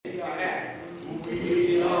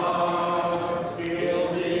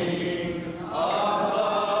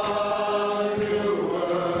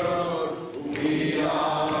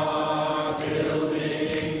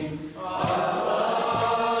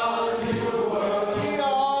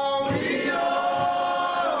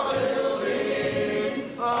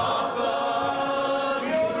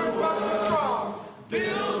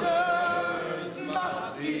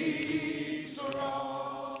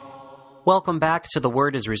Welcome back to The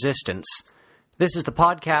Word is Resistance. This is the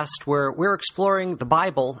podcast where we're exploring the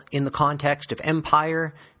Bible in the context of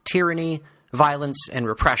empire, tyranny, violence, and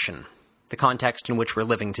repression, the context in which we're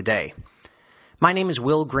living today. My name is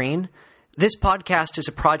Will Green. This podcast is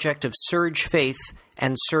a project of Surge Faith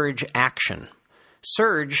and Surge Action.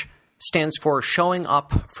 Surge stands for Showing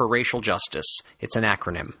Up for Racial Justice. It's an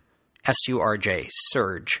acronym. S-U-R-J,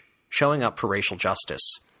 Surge, Showing Up for Racial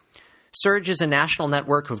Justice. Surge is a national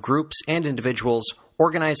network of groups and individuals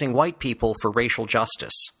organizing white people for racial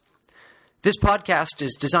justice. This podcast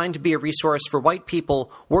is designed to be a resource for white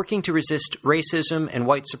people working to resist racism and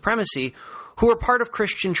white supremacy who are part of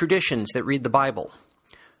Christian traditions that read the Bible.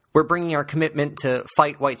 We're bringing our commitment to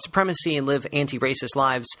fight white supremacy and live anti-racist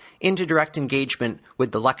lives into direct engagement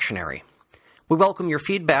with the lectionary. We welcome your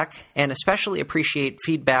feedback and especially appreciate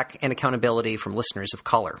feedback and accountability from listeners of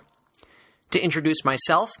color. To introduce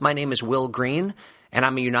myself, my name is Will Green, and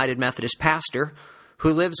I'm a United Methodist pastor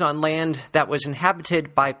who lives on land that was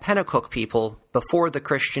inhabited by Pennacook people before the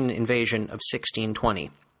Christian invasion of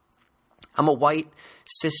 1620. I'm a white,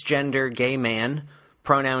 cisgender gay man,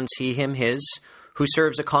 pronouns he, him, his, who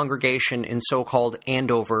serves a congregation in so-called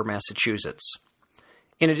Andover, Massachusetts.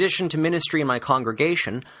 In addition to ministry in my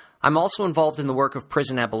congregation, I'm also involved in the work of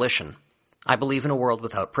prison abolition. I believe in a world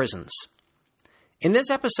without prisons. In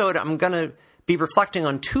this episode, I'm going to be reflecting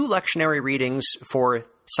on two lectionary readings for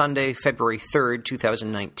Sunday, February 3rd,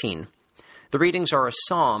 2019. The readings are a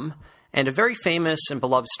psalm and a very famous and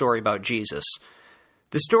beloved story about Jesus.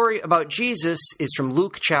 The story about Jesus is from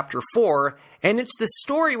Luke chapter 4, and it's the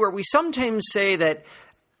story where we sometimes say that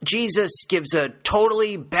Jesus gives a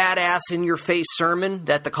totally badass in-your-face sermon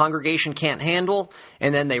that the congregation can't handle,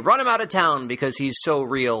 and then they run him out of town because he's so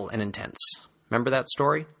real and intense. Remember that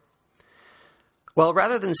story? Well,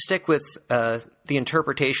 rather than stick with the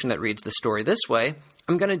interpretation that reads the story this way,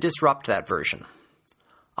 I'm going to disrupt that version.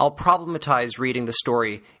 I'll problematize reading the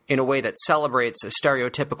story in a way that celebrates a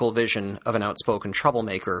stereotypical vision of an outspoken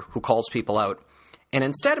troublemaker who calls people out, and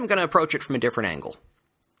instead I'm going to approach it from a different angle.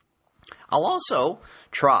 I'll also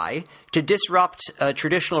try to disrupt a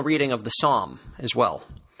traditional reading of the psalm as well.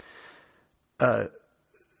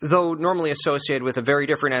 Though normally associated with a very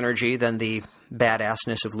different energy than the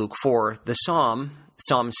badassness of Luke 4, the psalm,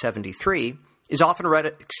 Psalm 73, is often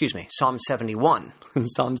read, Psalm 71,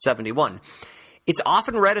 Psalm 71. It's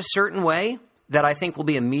often read a certain way that I think will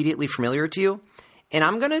be immediately familiar to you, and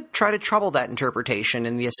I'm going to try to trouble that interpretation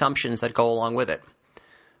and the assumptions that go along with it.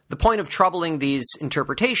 The point of troubling these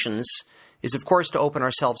interpretations is, of course, to open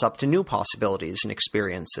ourselves up to new possibilities and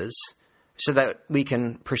experiences so that we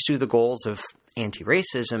can pursue the goals of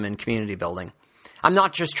anti-racism and community building. I'm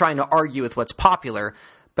not just trying to argue with what's popular,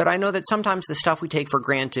 but I know that sometimes the stuff we take for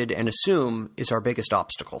granted and assume is our biggest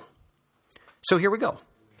obstacle. So here we go.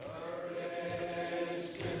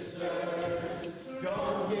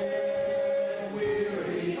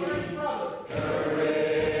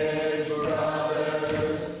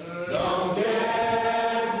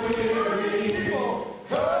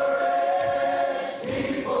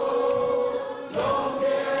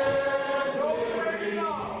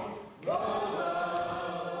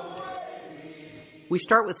 We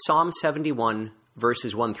start with Psalm 71,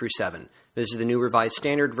 verses 1 through 7. This is the New Revised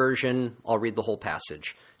Standard Version. I'll read the whole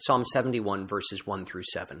passage. Psalm 71, verses 1 through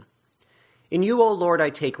 7. In you, O Lord, I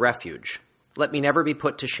take refuge. Let me never be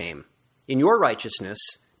put to shame. In your righteousness,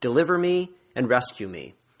 deliver me and rescue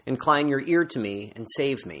me. Incline your ear to me and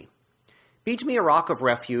save me. Be to me a rock of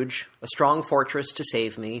refuge, a strong fortress to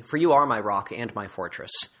save me, for you are my rock and my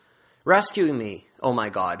fortress. Rescue me, O my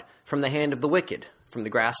God, from the hand of the wicked, from the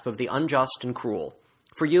grasp of the unjust and cruel.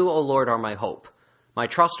 For you, O Lord, are my hope, my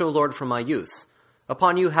trust, O Lord, from my youth.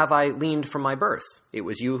 Upon you have I leaned from my birth. It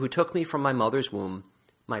was you who took me from my mother's womb.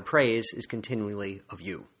 My praise is continually of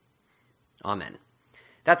you. Amen.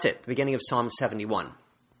 That's it, the beginning of Psalm 71.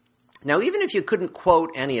 Now, even if you couldn't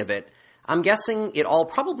quote any of it, I'm guessing it all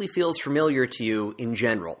probably feels familiar to you in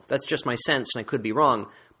general. That's just my sense, and I could be wrong.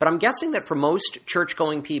 But I'm guessing that for most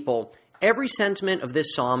church-going people, every sentiment of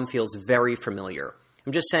this psalm feels very familiar.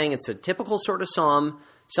 I'm just saying it's a typical sort of psalm,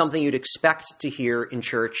 something you'd expect to hear in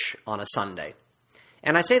church on a Sunday.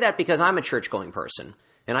 And I say that because I'm a church-going person,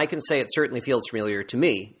 and I can say it certainly feels familiar to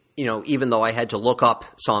me, even though I had to look up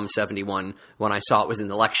Psalm 71 when I saw it was in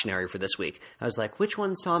the lectionary for this week. I was like, which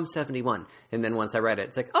one's Psalm 71? And then once I read it,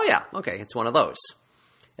 it's like, oh yeah, okay, it's one of those.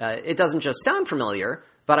 It doesn't just sound familiar,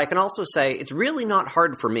 but I can also say it's really not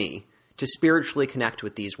hard for me to spiritually connect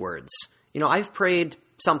with these words. I've prayed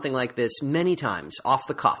something like this many times off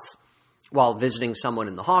the cuff while visiting someone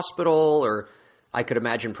in the hospital or I could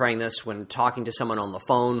imagine praying this when talking to someone on the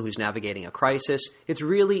phone who's navigating a crisis. It's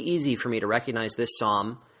really easy for me to recognize this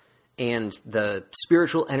psalm and the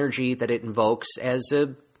spiritual energy that it invokes as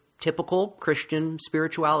a typical Christian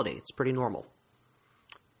spirituality. It's pretty normal.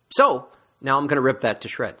 So, now I'm going to rip that to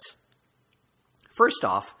shreds. First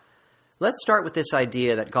off, let's start with this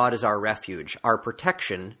idea that God is our refuge, our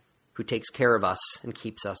protection, who takes care of us and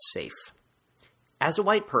keeps us safe. As a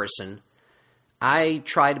white person, I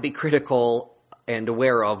try to be critical and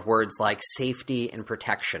aware of words like safety and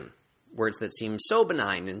protection, words that seem so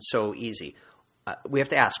benign and so easy. We have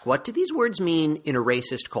to ask, what do these words mean in a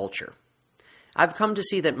racist culture? I've come to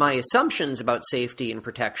see that my assumptions about safety and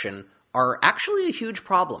protection are actually a huge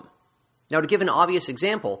problem. Now, to give an obvious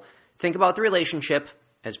example, think about the relationship,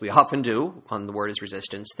 as we often do on The Word is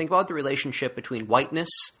Resistance, think about the relationship between whiteness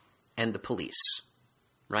and the police,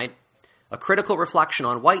 right? A critical reflection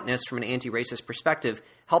on whiteness from an anti-racist perspective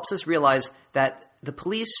helps us realize that the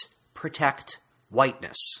police protect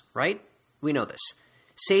whiteness, right? We know this.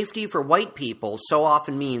 Safety for white people so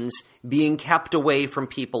often means being kept away from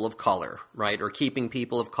people of color, right? Or keeping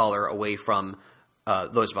people of color away from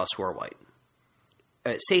those of us who are white.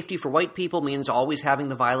 Safety for white people means always having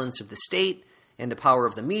the violence of the state and the power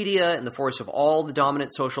of the media and the force of all the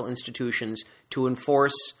dominant social institutions to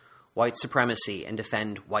enforce white supremacy and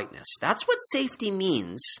defend whiteness. That's what safety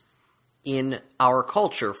means in our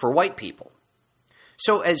culture for white people.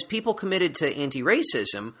 So as people committed to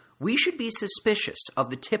anti-racism, we should be suspicious of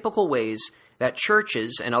the typical ways that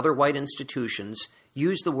churches and other white institutions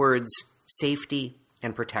use the words safety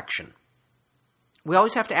and protection. We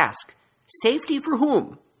always have to ask, safety for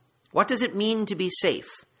whom? What does it mean to be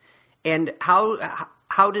safe? And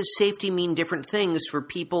how does safety mean different things for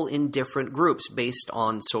people in different groups based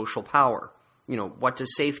on social power? You know, what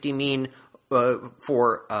does safety mean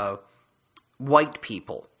for white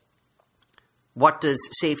people? What does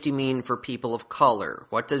safety mean for people of color?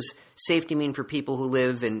 What does safety mean for people who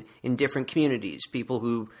live in different communities, people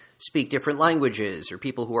who speak different languages, or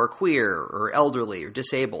people who are queer, or elderly, or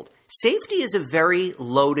disabled? Safety is a very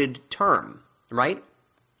loaded term, right?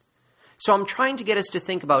 So I'm trying to get us to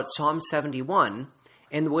think about Psalm 71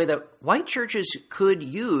 and the way that white churches could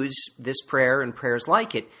use this prayer and prayers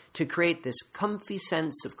like it to create this comfy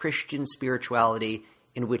sense of Christian spirituality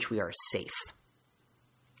in which we are safe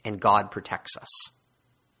and God protects us.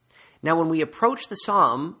 Now, when we approach the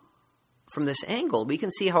psalm from this angle, we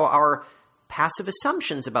can see how our passive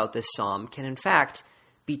assumptions about this psalm can, in fact,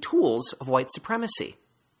 be tools of white supremacy.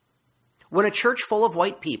 When a church full of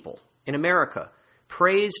white people in America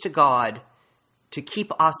prays to God to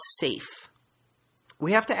keep us safe,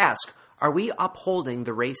 we have to ask, are we upholding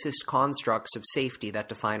the racist constructs of safety that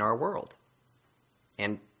define our world?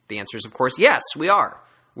 And the answer is, of course, yes, we are.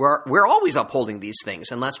 We're always upholding these things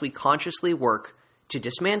unless we consciously work to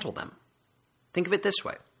dismantle them. Think of it this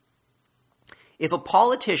way. If a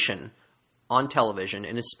politician on television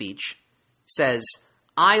in a speech says,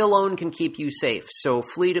 "I alone can keep you safe, so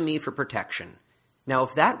flee to me for protection." Now,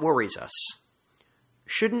 if that worries us,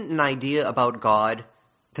 shouldn't an idea about God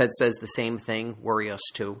that says the same thing worry us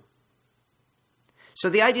too? So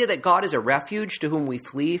the idea that God is a refuge to whom we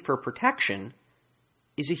flee for protection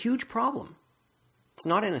is a huge problem. It's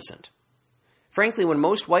not innocent. Frankly, when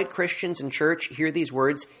most white Christians in church hear these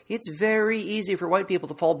words, it's very easy for white people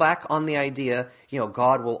to fall back on the idea,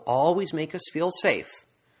 God will always make us feel safe.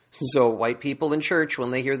 So white people in church, when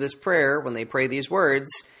they hear this prayer, when they pray these words,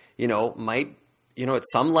 might, at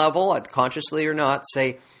some level, consciously or not,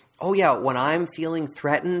 say, oh yeah, when I'm feeling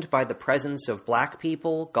threatened by the presence of black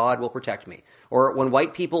people, God will protect me. Or when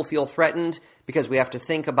white people feel threatened because we have to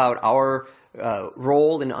think about our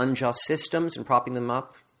role in unjust systems and propping them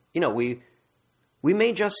up, we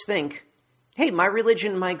may just think, hey, my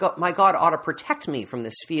religion, my God ought to protect me from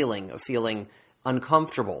this feeling of feeling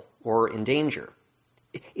uncomfortable or in danger.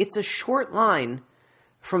 It's a short line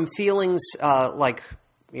from feelings like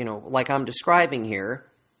I'm describing here.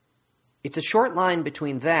 It's a short line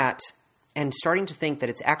between that and starting to think that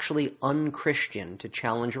it's actually unchristian to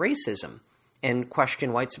challenge racism and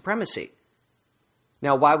question white supremacy.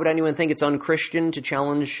 Now, why would anyone think it's unchristian to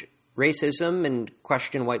challenge racism and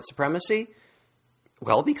question white supremacy?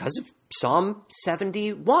 Well, because of Psalm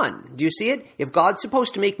 71. Do you see it? If God's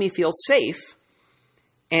supposed to make me feel safe,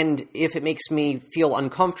 and if it makes me feel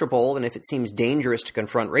uncomfortable, and if it seems dangerous to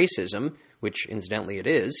confront racism, which incidentally it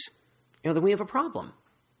is, then we have a problem.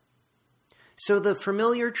 So the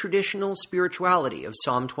familiar traditional spirituality of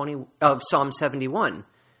Psalm 71,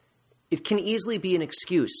 it can easily be an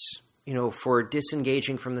excuse, for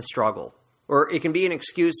disengaging from the struggle. Or it can be an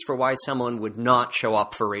excuse for why someone would not show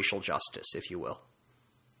up for racial justice, if you will.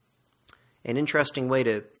 An interesting way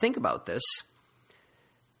to think about this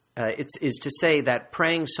is to say that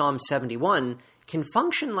praying Psalm 71 can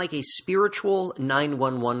function like a spiritual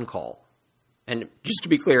 911 call. And just to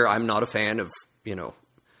be clear, I'm not a fan of,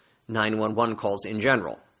 911 calls in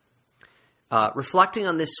general. Reflecting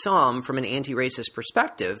on this psalm from an anti-racist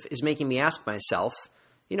perspective is making me ask myself,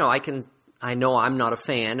 I know I'm not a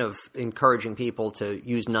fan of encouraging people to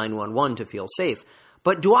use 911 to feel safe,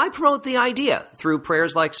 but do I promote the idea through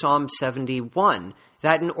prayers like Psalm 71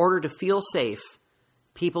 that in order to feel safe,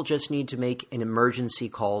 people just need to make an emergency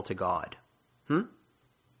call to God?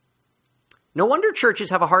 No wonder churches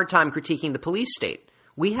have a hard time critiquing the police state.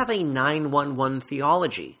 We have a 911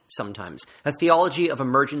 theology sometimes, a theology of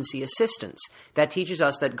emergency assistance that teaches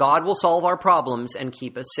us that God will solve our problems and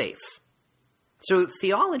keep us safe. So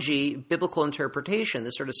theology, biblical interpretation,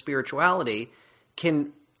 this sort of spirituality,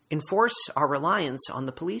 can enforce our reliance on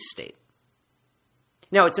the police state.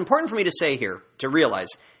 Now, it's important for me to say here, to realize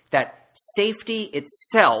that safety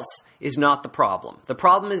itself is not the problem. The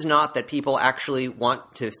problem is not that people actually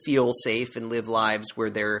want to feel safe and live lives where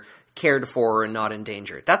they're cared for and not in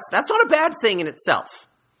danger. That's not a bad thing in itself.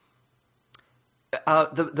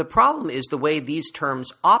 The problem is the way these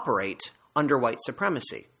terms operate under white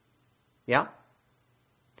supremacy. Yeah?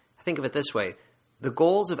 Think of it this way. The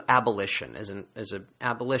goals of abolition, as an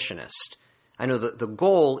abolitionist, I know that the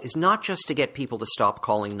goal is not just to get people to stop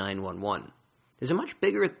calling 911. There's a much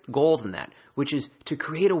bigger goal than that, which is to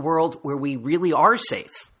create a world where we really are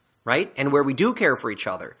safe, right? And where we do care for each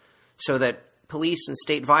other, so that police and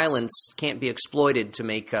state violence can't be exploited to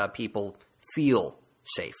make people feel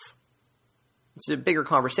safe. It's a bigger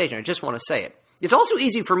conversation. I just want to say it. It's also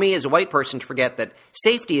easy for me as a white person to forget that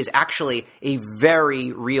safety is actually a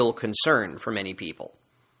very real concern for many people.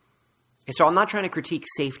 And so I'm not trying to critique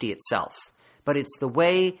safety itself, but it's the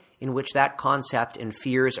way in which that concept and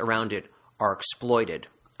fears around it are exploited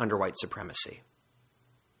under white supremacy.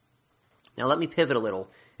 Now let me pivot a little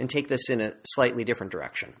and take this in a slightly different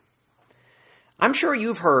direction. I'm sure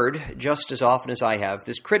you've heard, just as often as I have,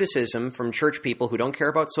 this criticism from church people who don't care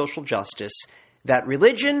about social justice that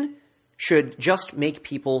religion should just make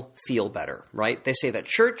people feel better, right? They say that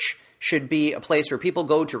church should be a place where people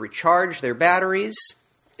go to recharge their batteries,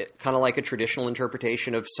 kind of like a traditional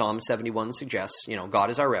interpretation of Psalm 71 suggests, God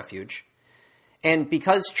is our refuge. And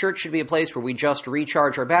because church should be a place where we just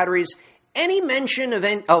recharge our batteries, any mention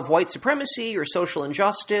of white supremacy or social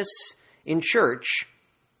injustice in church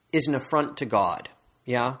is an affront to God.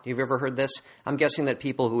 Yeah? You've ever heard this? I'm guessing that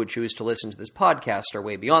people who would choose to listen to this podcast are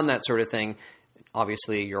way beyond that sort of thing.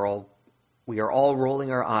 Obviously, we are all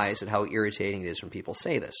rolling our eyes at how irritating it is when people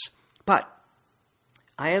say this. But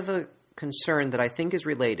I have a concern that I think is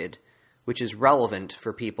related, which is relevant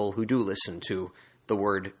for people who do listen to The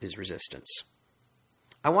Word is Resistance.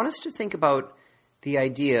 I want us to think about the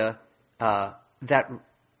idea that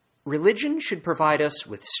religion should provide us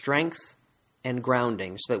with strength and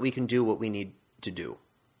grounding so that we can do what we need to do.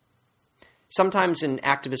 Sometimes in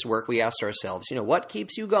activist work, we ask ourselves, what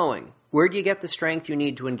keeps you going? Where do you get the strength you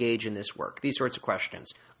need to engage in this work? These sorts of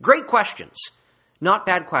questions. Great questions. Not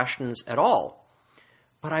bad questions at all.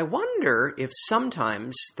 But I wonder if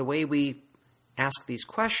sometimes the way we ask these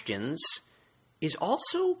questions is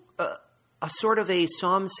also a sort of a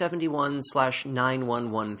Psalm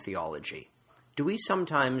 71/911 theology. Do we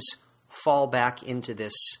sometimes fall back into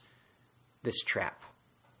this trap?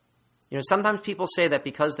 Sometimes people say that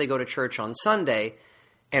because they go to church on Sunday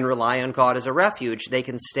and rely on God as a refuge, they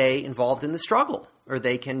can stay involved in the struggle, or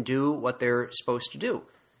they can do what they're supposed to do.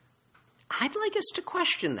 I'd like us to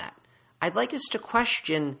question that. I'd like us to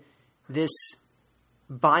question this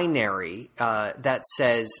binary that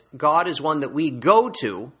says God is one that we go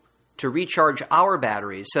to recharge our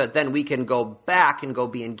batteries so that then we can go back and go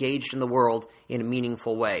be engaged in the world in a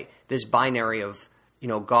meaningful way. This binary of,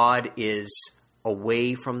 God is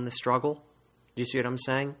away from the struggle. Do you see what I'm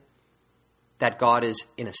saying? That God is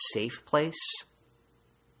in a safe place.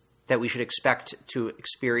 That we should expect to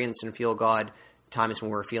experience and feel God times when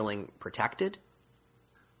we're feeling protected.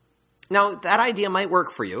 Now, that idea might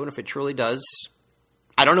work for you, and if it truly does,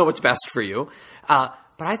 I don't know what's best for you. But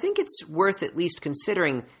I think it's worth at least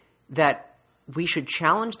considering that we should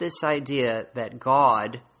challenge this idea that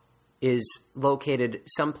God is located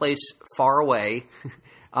someplace far away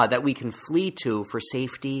that we can flee to for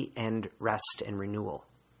safety and rest and renewal.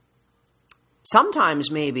 Sometimes,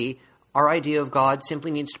 maybe, our idea of God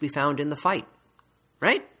simply needs to be found in the fight,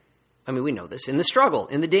 right? I mean, we know this. In the struggle,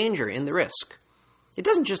 in the danger, in the risk. It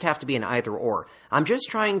doesn't just have to be an either or. I'm just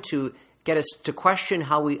trying to get us to question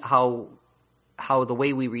how the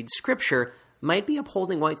way we read Scripture might be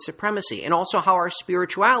upholding white supremacy, and also how our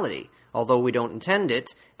spirituality, although we don't intend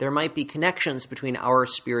it, there might be connections between our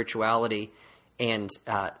spirituality and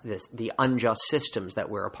the unjust systems that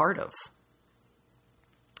we're a part of.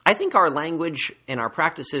 I think our language and our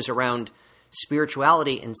practices around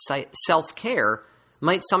spirituality and self-care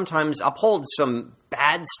might sometimes uphold some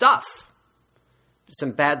bad stuff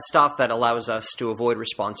that allows us to avoid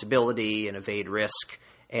responsibility and evade risk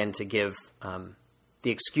and to give the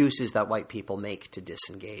excuses that white people make to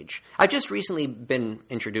disengage. I've just recently been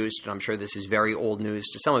introduced, and I'm sure this is very old news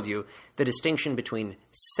to some of you, the distinction between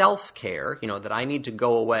self-care, that I need to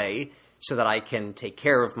go away so that I can take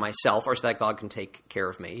care of myself or so that God can take care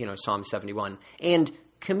of me, Psalm 71, and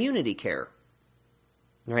community care,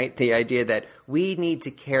 right? The idea that we need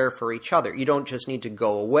to care for each other. You don't just need to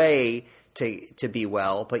go away to be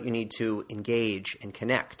well, but you need to engage and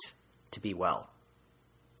connect to be well.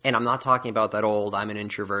 And I'm not talking about that old, I'm an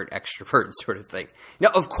introvert, extrovert sort of thing. Now,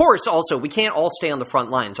 of course, also, we can't all stay on the front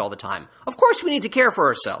lines all the time. Of course, we need to care for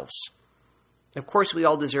ourselves. Of course, we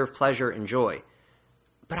all deserve pleasure and joy.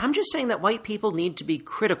 But I'm just saying that white people need to be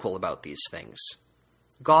critical about these things.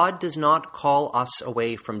 God does not call us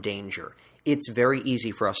away from danger. It's very easy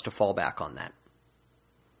for us to fall back on that.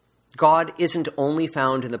 God isn't only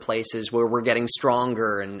found in the places where we're getting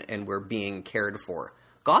stronger and we're being cared for.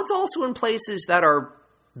 God's also in places that are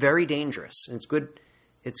very dangerous. And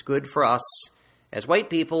it's good for us as white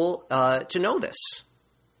people to know this.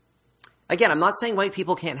 Again, I'm not saying white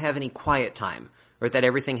people can't have any quiet time or that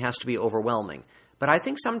everything has to be overwhelming. But I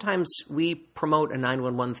think sometimes we promote a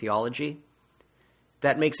 911 theology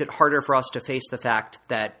that makes it harder for us to face the fact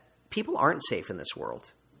that people aren't safe in this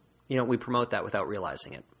world. We promote that without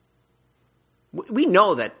realizing it. We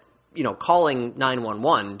know that, calling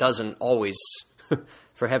 911 doesn't always,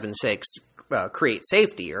 for heaven's sakes, create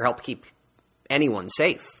safety or help keep anyone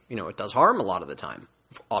safe. It does harm a lot of the time,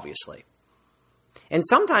 obviously. And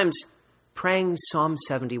sometimes praying Psalm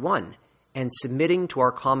 71 and submitting to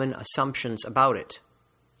our common assumptions about it,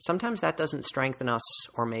 sometimes that doesn't strengthen us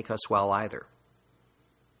or make us well either.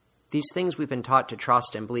 These things we've been taught to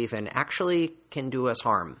trust and believe in actually can do us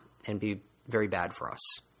harm and be very bad for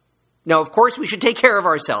us. Now, of course, we should take care of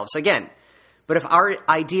ourselves, again. But if our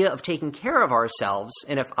idea of taking care of ourselves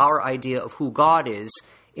and if our idea of who God is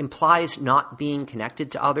implies not being connected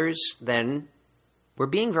to others, then we're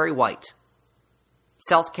being very white.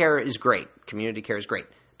 Self-care is great. Community care is great.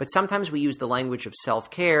 But sometimes we use the language of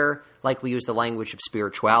self-care like we use the language of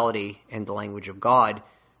spirituality and the language of God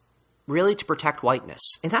really to protect whiteness.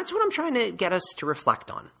 And that's what I'm trying to get us to reflect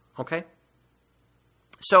on, okay?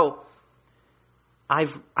 So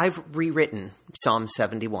I've rewritten Psalm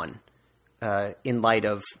 71 in light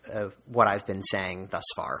of what I've been saying thus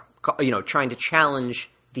far, trying to challenge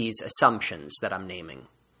these assumptions that I'm naming.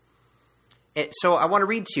 So I want to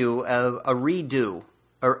read to you a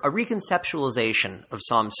reconceptualization of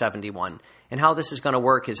Psalm 71. And how this is going to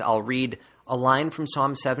work is I'll read a line from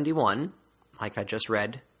Psalm 71, like I just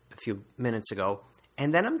read a few minutes ago,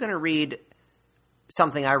 and then I'm going to read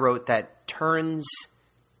something I wrote that turns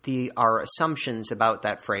our assumptions about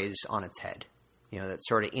that phrase on its head, that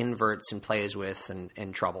sort of inverts and plays with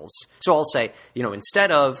and troubles. So I'll say,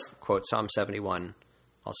 instead of, quote, Psalm 71,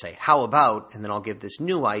 I'll say, how about, and then I'll give this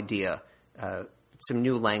new idea, some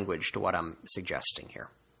new language to what I'm suggesting here.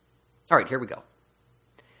 All right, here we go.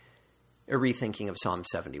 A rethinking of Psalm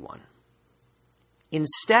 71.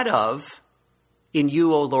 Instead of, in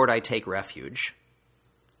you, O Lord, I take refuge,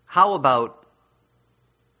 how about,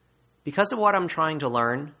 because of what I'm trying to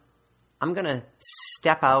learn, I'm going to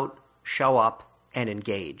step out, show up, and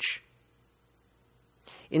engage.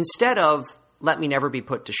 Instead of, let me never be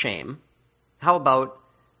put to shame, how about,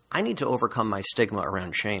 I need to overcome my stigma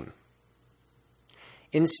around shame.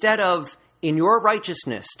 Instead of, in your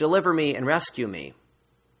righteousness, deliver me and rescue me,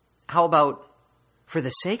 how about, for the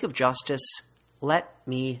sake of justice, let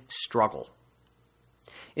me struggle.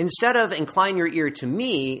 Instead of, incline your ear to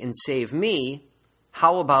me and save me,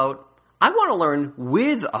 how about, I want to learn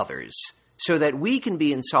with others so that we can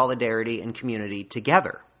be in solidarity and community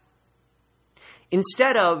together.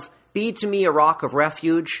 Instead of, be to me a rock of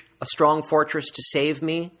refuge, a strong fortress to save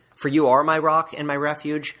me, for you are my rock and my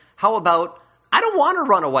refuge, how about, I don't want to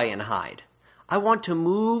run away and hide. I want to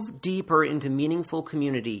move deeper into meaningful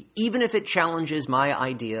community, even if it challenges my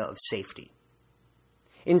idea of safety.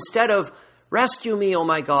 Instead of, rescue me, O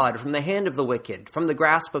my God, from the hand of the wicked, from the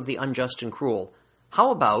grasp of the unjust and cruel,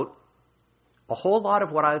 how about, a whole lot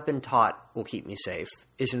of what I've been taught will keep me safe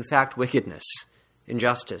is in fact wickedness,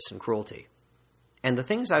 injustice, and cruelty. And the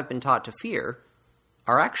things I've been taught to fear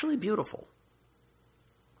are actually beautiful.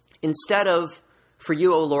 Instead of, For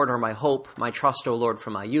you, O Lord, are my hope, my trust, O Lord,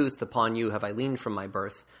 from my youth. Upon you have I leaned from my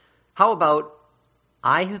birth. How about,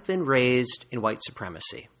 I have been raised in white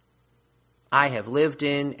supremacy. I have lived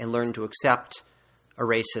in and learned to accept a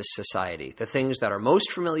racist society. The things that are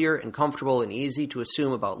most familiar and comfortable and easy to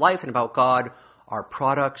assume about life and about God are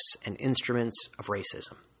products and instruments of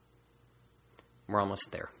racism. We're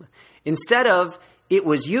almost there. Instead of, it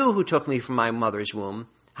was you who took me from my mother's womb,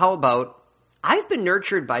 how about, I've been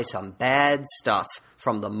nurtured by some bad stuff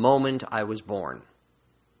from the moment I was born.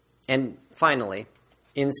 And finally,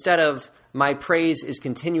 instead of, my praise is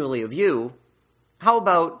continually of you, how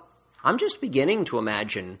about, I'm just beginning to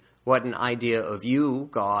imagine what an idea of you,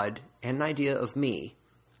 God, and an idea of me,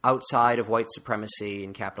 outside of white supremacy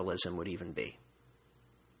and capitalism would even be.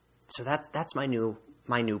 So that's my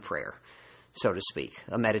new prayer, so to speak,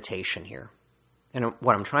 a meditation here. And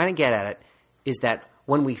what I'm trying to get at it is that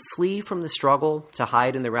when we flee from the struggle to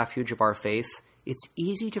hide in the refuge of our faith, it's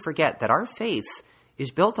easy to forget that our faith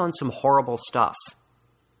is built on some horrible stuff.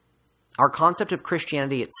 Our concept of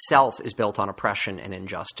Christianity itself is built on oppression and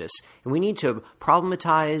injustice, and we need to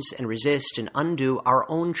problematize and resist and undo our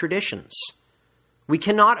own traditions. We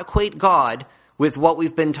cannot equate God with what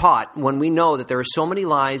we've been taught when we know that there are so many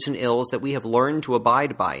lies and ills that we have learned to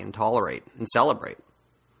abide by and tolerate and celebrate.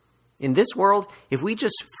 In this world, if we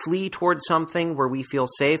just flee towards something where we feel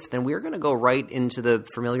safe, then we're going to go right into the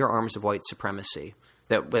familiar arms of white supremacy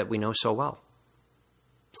that we know so well.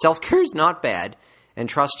 Self-care is not bad, and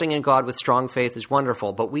trusting in God with strong faith is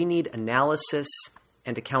wonderful, but we need analysis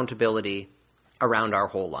and accountability around our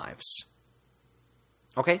whole lives.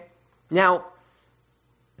 Okay? Now,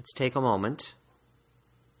 let's take a moment,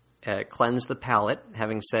 cleanse the palate,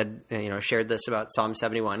 having said, shared this about Psalm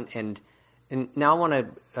 71, and now I want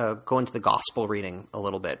to go into the gospel reading a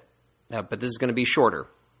little bit, but this is going to be shorter.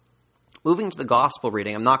 Moving to the gospel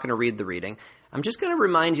reading, I'm not going to read the reading. I'm just going to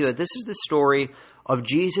remind you that this is the story of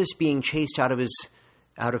Jesus being chased out of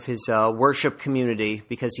his worship community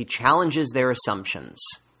because he challenges their assumptions.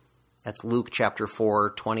 That's Luke chapter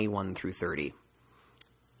 4, 21 through 30.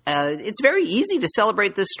 It's very easy to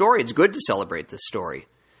celebrate this story. It's good to celebrate this story.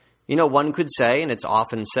 One could say, and it's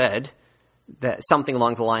often said, that something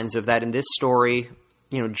along the lines of that in this story,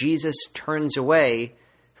 Jesus turns away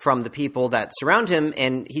from the people that surround him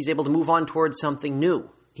and he's able to move on towards something new.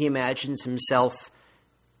 He imagines himself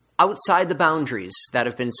outside the boundaries that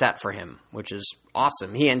have been set for him, which is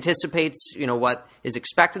awesome. He anticipates, what is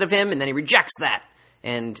expected of him, and then he rejects that,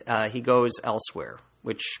 and he goes elsewhere,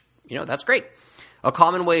 which, that's great. A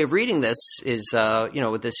common way of reading this is,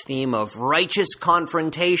 with this theme of righteous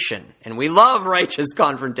confrontation, and we love righteous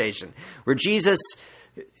confrontation, where Jesus,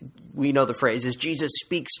 we know the phrase is, Jesus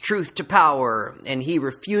speaks truth to power, and he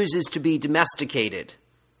refuses to be domesticated.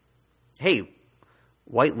 Hey,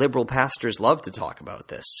 white liberal pastors love to talk about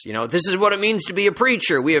this. This is what it means to be a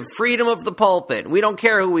preacher. We have freedom of the pulpit. We don't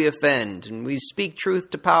care who we offend, and we speak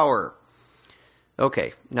truth to power.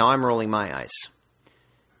 Okay, now I'm rolling my eyes.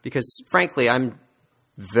 Because, frankly, I'm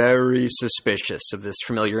very suspicious of this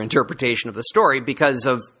familiar interpretation of the story because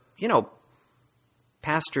of,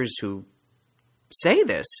 pastors who say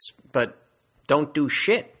this, but don't do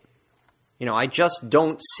shit. I just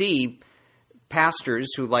don't see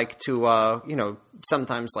pastors who like to,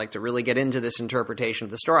 sometimes like to really get into this interpretation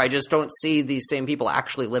of the story. I just don't see these same people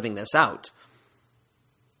actually living this out.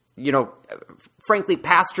 Frankly,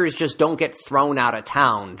 pastors just don't get thrown out of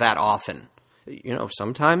town that often.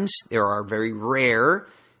 Sometimes there are very rare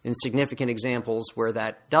and significant examples where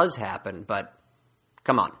that does happen, but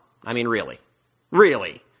come on. I mean, really.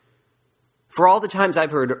 For all the times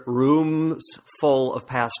I've heard rooms full of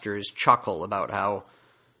pastors chuckle about how,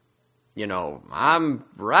 I'm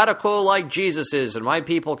radical like Jesus is and my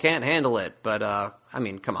people can't handle it. But,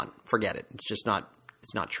 come on, forget it. It's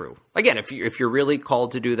not true. Again, if you're really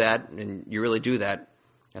called to do that and you really do that,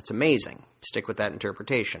 that's amazing. Stick with that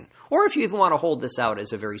interpretation. Or if you even want to hold this out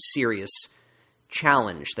as a very serious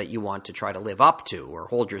challenge that you want to try to live up to or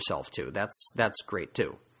hold yourself to, that's great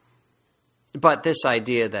too. But this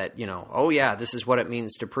idea that, this is what it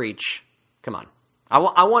means to preach, come on. I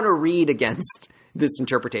want to read against this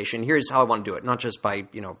interpretation. Here's how I want to do it, not just by,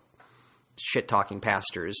 shit-talking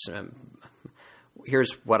pastors.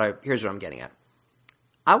 Here's what I'm getting at.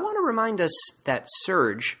 I want to remind us that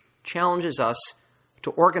Surge challenges us to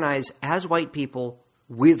organize as white people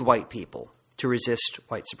with white people to resist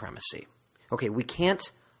white supremacy. Okay, we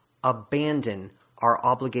can't abandon our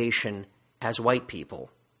obligation as white people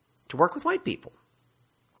to work with white people.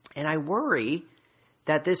 And I worry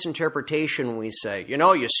that this interpretation, when we say,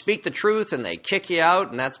 you speak the truth and they kick you out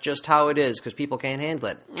and that's just how it is because people can't handle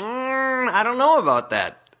it. I don't know about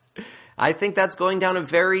that. I think that's going down a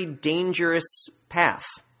very dangerous path.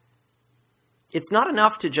 It's not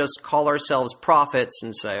enough to just call ourselves prophets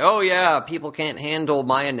and say, oh yeah, people can't handle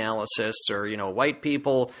my analysis, or, white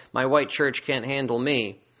people, my white church can't handle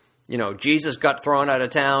me. Jesus got thrown out of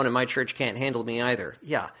town and my church can't handle me either.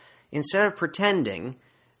 Yeah. Instead of pretending,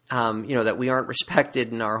 that we aren't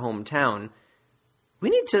respected in our hometown, we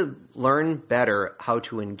need to learn better how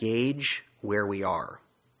to engage where we are.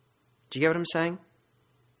 Do you get what I'm saying?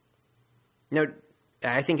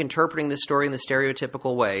 I think interpreting this story in the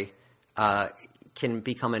stereotypical way can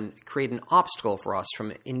create an obstacle for us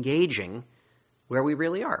from engaging where we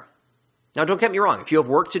really are. Now, don't get me wrong. If you have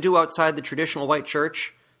work to do outside the traditional white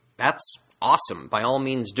church, that's awesome. By all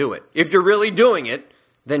means, do it. If you're really doing it,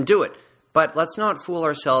 then do it. But let's not fool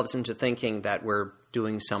ourselves into thinking that we're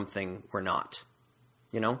doing something we're not.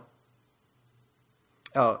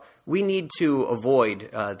 We need to avoid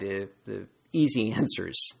the easy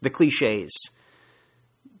answers, the cliches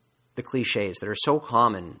that are so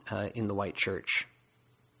common in the white church.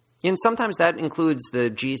 And sometimes that includes the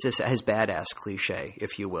Jesus as badass cliche,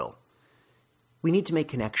 if you will. We need to make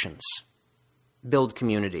connections, build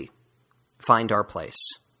community, find our place.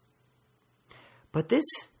 But this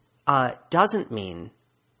doesn't mean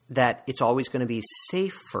that it's always going to be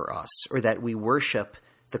safe for us, or that we worship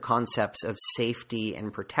the concepts of safety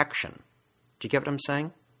and protection. Do you get what I'm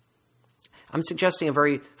saying? I'm suggesting a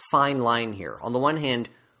very fine line here. On the one hand,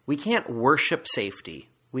 we can't worship safety.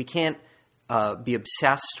 We can't be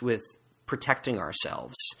obsessed with protecting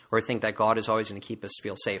ourselves or think that God is always going to keep us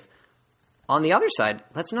feel safe. On the other side,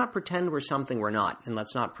 let's not pretend we're something we're not, and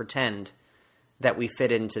let's not pretend that we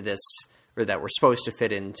fit into this, or that we're supposed to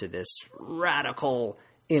fit into this radical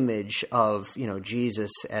image of,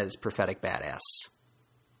 Jesus as prophetic badass.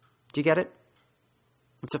 Do you get it?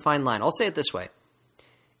 It's a fine line. I'll say it this way.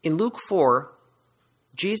 In Luke 4,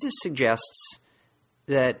 Jesus suggests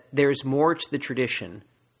that there's more to the tradition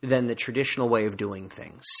than the traditional way of doing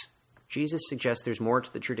things. Jesus suggests there's more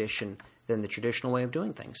to the tradition than the traditional way of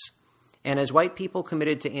doing things. And as white people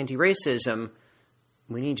committed to anti-racism,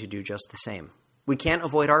 we need to do just the same. We can't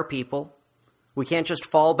avoid our people. We can't just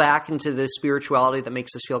fall back into the spirituality that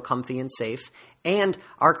makes us feel comfy and safe. And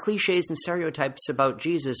our cliches and stereotypes about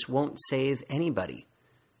Jesus won't save anybody.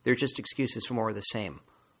 They're just excuses for more of the same.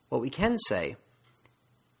 What we can say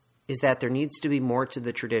is that there needs to be more to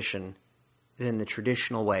the tradition than the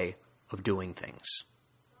traditional way of doing things.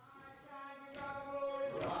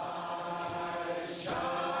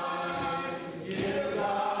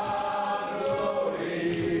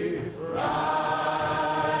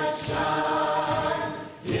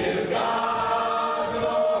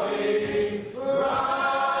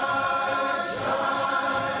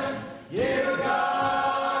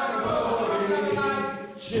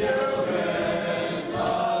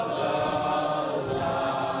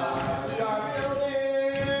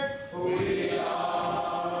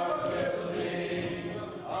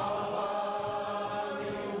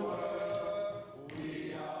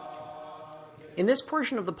 In this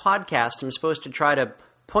portion of the podcast, I'm supposed to try to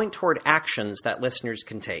point toward actions that listeners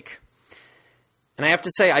can take. And I have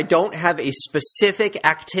to say, I don't have a specific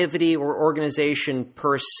activity or organization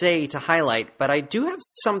per se to highlight, but I do have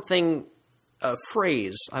a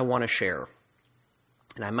phrase I want to share.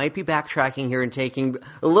 And I might be backtracking here and taking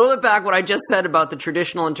a little bit back what I just said about the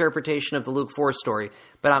traditional interpretation of the Luke 4 story,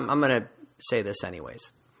 but I'm going to say this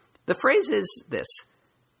anyways. The phrase is this: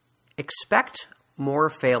 expect more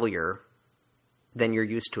failure than you're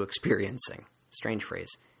used to experiencing. Strange phrase.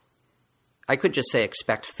 I could just say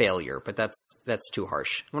expect failure, but that's too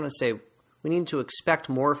harsh. I want to say we need to expect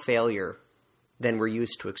more failure than we're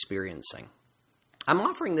used to experiencing. I'm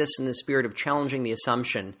offering this in the spirit of challenging the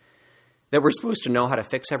assumption that we're supposed to know how to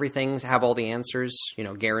fix everything, to have all the answers,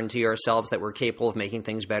 guarantee ourselves that we're capable of making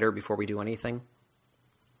things better before we do anything.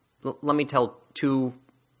 Let me tell two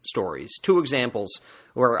examples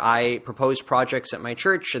where I proposed projects at my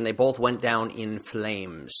church and they both went down in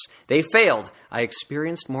flames. They failed. I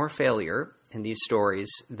experienced more failure in these stories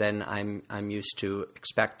than I'm used to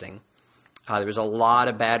expecting. There was a lot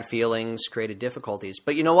of bad feelings, created difficulties.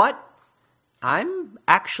 But you know what? I'm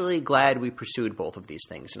actually glad we pursued both of these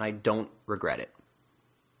things, and I don't regret it.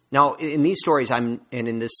 Now, in these stories, and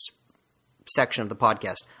in this section of the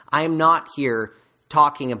podcast, I am not here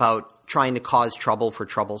talking about trying to cause trouble for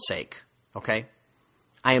trouble's sake, okay?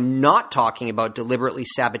 I am not talking about deliberately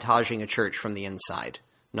sabotaging a church from the inside.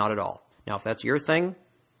 Not at all. Now, if that's your thing,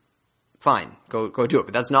 fine, go do it.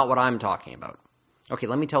 But that's not what I'm talking about. Okay,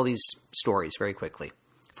 let me tell these stories very quickly.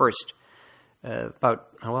 First,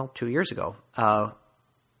 about 2 years ago,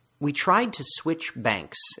 we tried to switch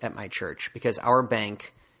banks at my church because our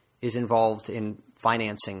bank is involved in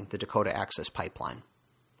financing the Dakota Access Pipeline.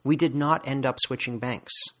 We did not end up switching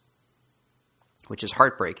banks, which is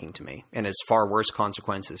heartbreaking to me and has far worse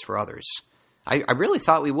consequences for others. I really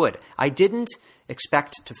thought we would. I didn't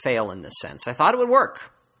expect to fail in this sense. I thought it would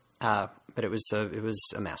work, but it was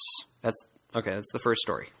a mess. That's the first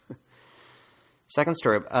story. Second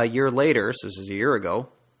story, a year later, so this is a year ago,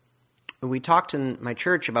 we talked in my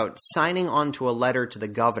church about signing on to a letter to the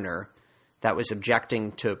governor that was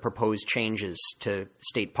objecting to proposed changes to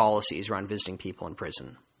state policies around visiting people in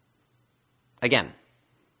prison. Again,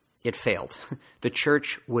 it failed. The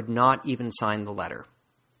church would not even sign the letter.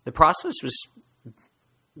 The process was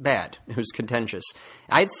bad. It was contentious.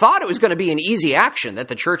 I thought it was going to be an easy action that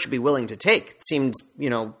the church would be willing to take. It seemed,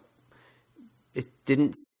 it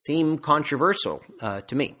didn't seem controversial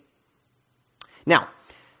to me. Now,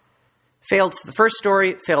 failed the first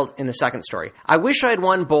story, failed in the second story. I wish I had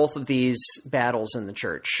won both of these battles in the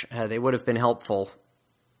church. They would have been helpful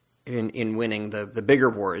in winning the bigger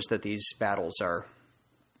wars that these battles are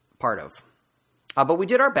part of. But we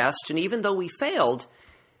did our best, and even though we failed,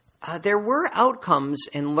 there were outcomes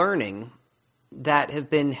in learning that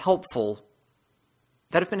have been helpful,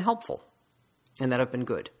 and that have been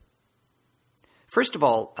good. First of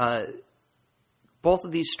all, both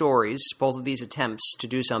of these stories, both of these attempts to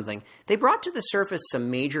do something, they brought to the surface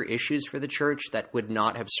some major issues for the church that would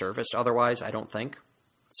not have surfaced otherwise, I don't think.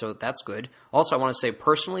 So that's good. Also, I want to say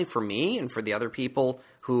personally for me and for the other people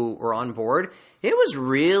who were on board, it was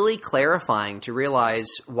really clarifying to realize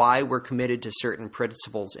why we're committed to certain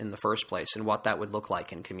principles in the first place and what that would look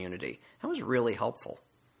like in community. That was really helpful.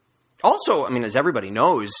 Also, as everybody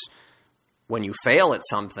knows, when you fail at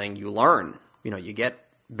something, you learn. You get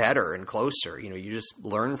better and closer. You just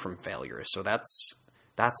learn from failure. So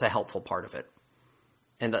that's a helpful part of it.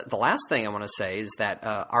 And the last thing I want to say is that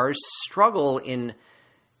our struggle in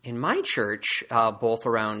my church, both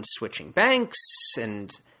around switching banks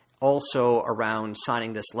and also around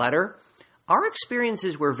signing this letter, our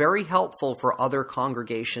experiences were very helpful for other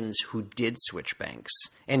congregations who did switch banks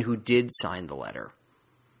and who did sign the letter.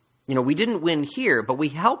 We didn't win here, but we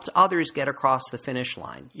helped others get across the finish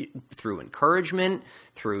line through encouragement,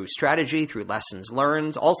 through strategy, through lessons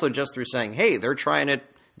learned, also just through saying, hey, they're trying it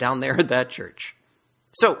down there at that church.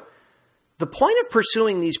 So the point of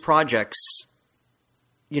pursuing these projects,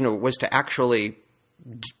 was to actually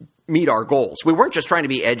meet our goals. We weren't just trying to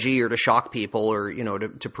be edgy or to shock people or,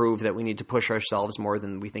 to prove that we need to push ourselves more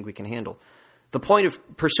than we think we can handle. The point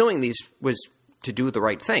of pursuing these was to do the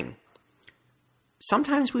right thing.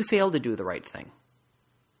 Sometimes we fail to do the right thing.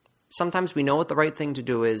 Sometimes we know what the right thing to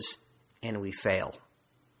do is, and we fail.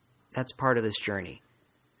 That's part of this journey.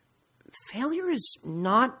 Failure is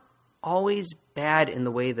not always bad in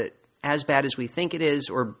the way that, as bad as we think it is,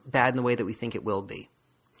 or bad in the way that we think it will be.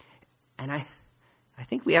 And I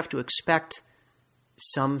think we have to expect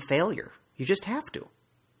some failure. You just have to.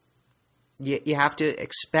 You have to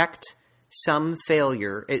expect some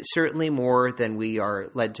failure. It's certainly more than we are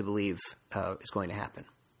led to believe is going to happen.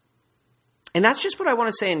 And that's just what I want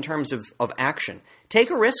to say in terms of action.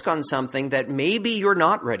 Take a risk on something that maybe you're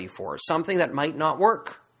not ready for, something that might not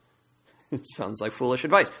work. It sounds like foolish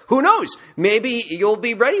advice. Who knows? Maybe you'll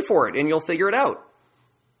be ready for it and you'll figure it out.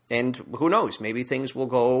 And who knows? Maybe things will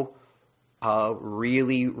go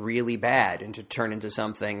really, really bad and to turn into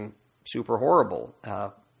something super horrible.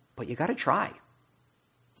 But you got to try.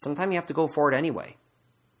 Sometimes you have to go for it anyway.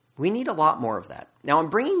 We need a lot more of that. Now, I'm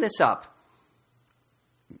bringing this up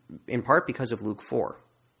in part because of Luke 4.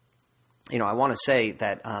 I want to say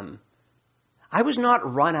that I was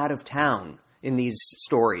not run out of town in these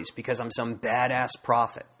stories because I'm some badass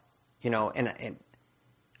prophet, and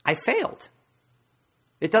I failed.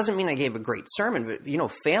 It doesn't mean I gave a great sermon, but,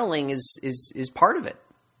 failing is part of it.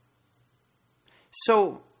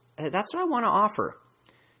 So that's what I want to offer.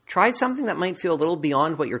 Try something that might feel a little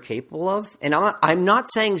beyond what you're capable of. And I'm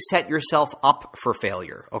not saying set yourself up for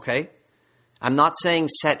failure, okay? I'm not saying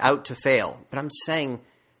set out to fail, but I'm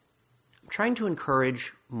trying to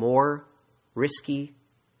encourage more risky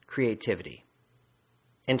creativity.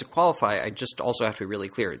 And to qualify, I just also have to be really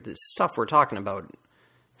clear. The stuff we're talking about,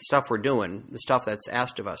 the stuff we're doing, the stuff that's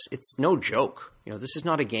asked of us, it's no joke. This is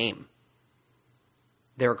not a game.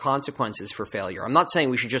 There are consequences for failure. I'm not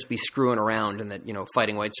saying we should just be screwing around and that,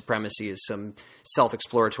 fighting white supremacy is some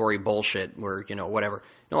self-exploratory bullshit where, whatever.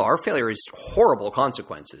 No, our failure is horrible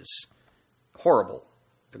consequences. Horrible.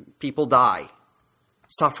 People die.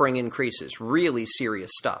 Suffering increases. Really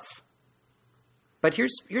serious stuff. But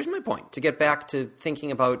here's my point, to get back to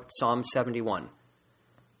thinking about Psalm 71.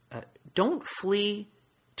 Don't flee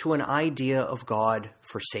to an idea of God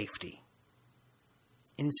for safety.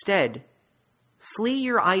 Instead, flee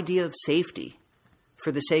your idea of safety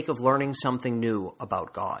for the sake of learning something new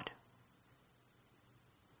about God.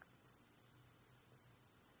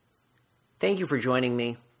 Thank you for joining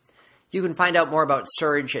me. You can find out more about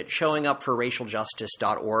Surge at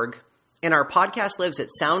showingupforracialjustice.org. And our podcast lives at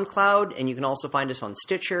SoundCloud, and you can also find us on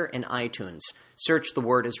Stitcher and iTunes. Search The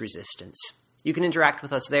Word as Resistance. You can interact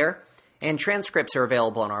with us there, and transcripts are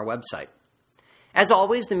available on our website. As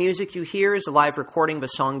always, the music you hear is a live recording of a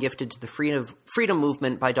song gifted to the Freedom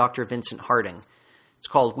Movement by Dr. Vincent Harding. It's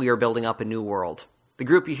called We Are Building Up a New World. The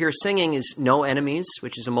group you hear singing is No Enemies,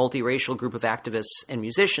 which is a multiracial group of activists and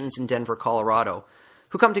musicians in Denver, Colorado,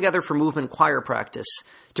 who come together for movement choir practice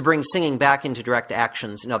to bring singing back into direct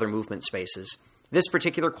actions in other movement spaces. This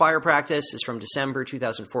particular choir practice is from December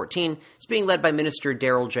 2014. It's being led by Minister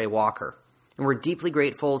Darrell J. Walker. And we're deeply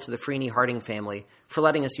grateful to the Freeney Harding family for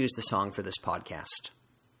letting us use the song for this podcast.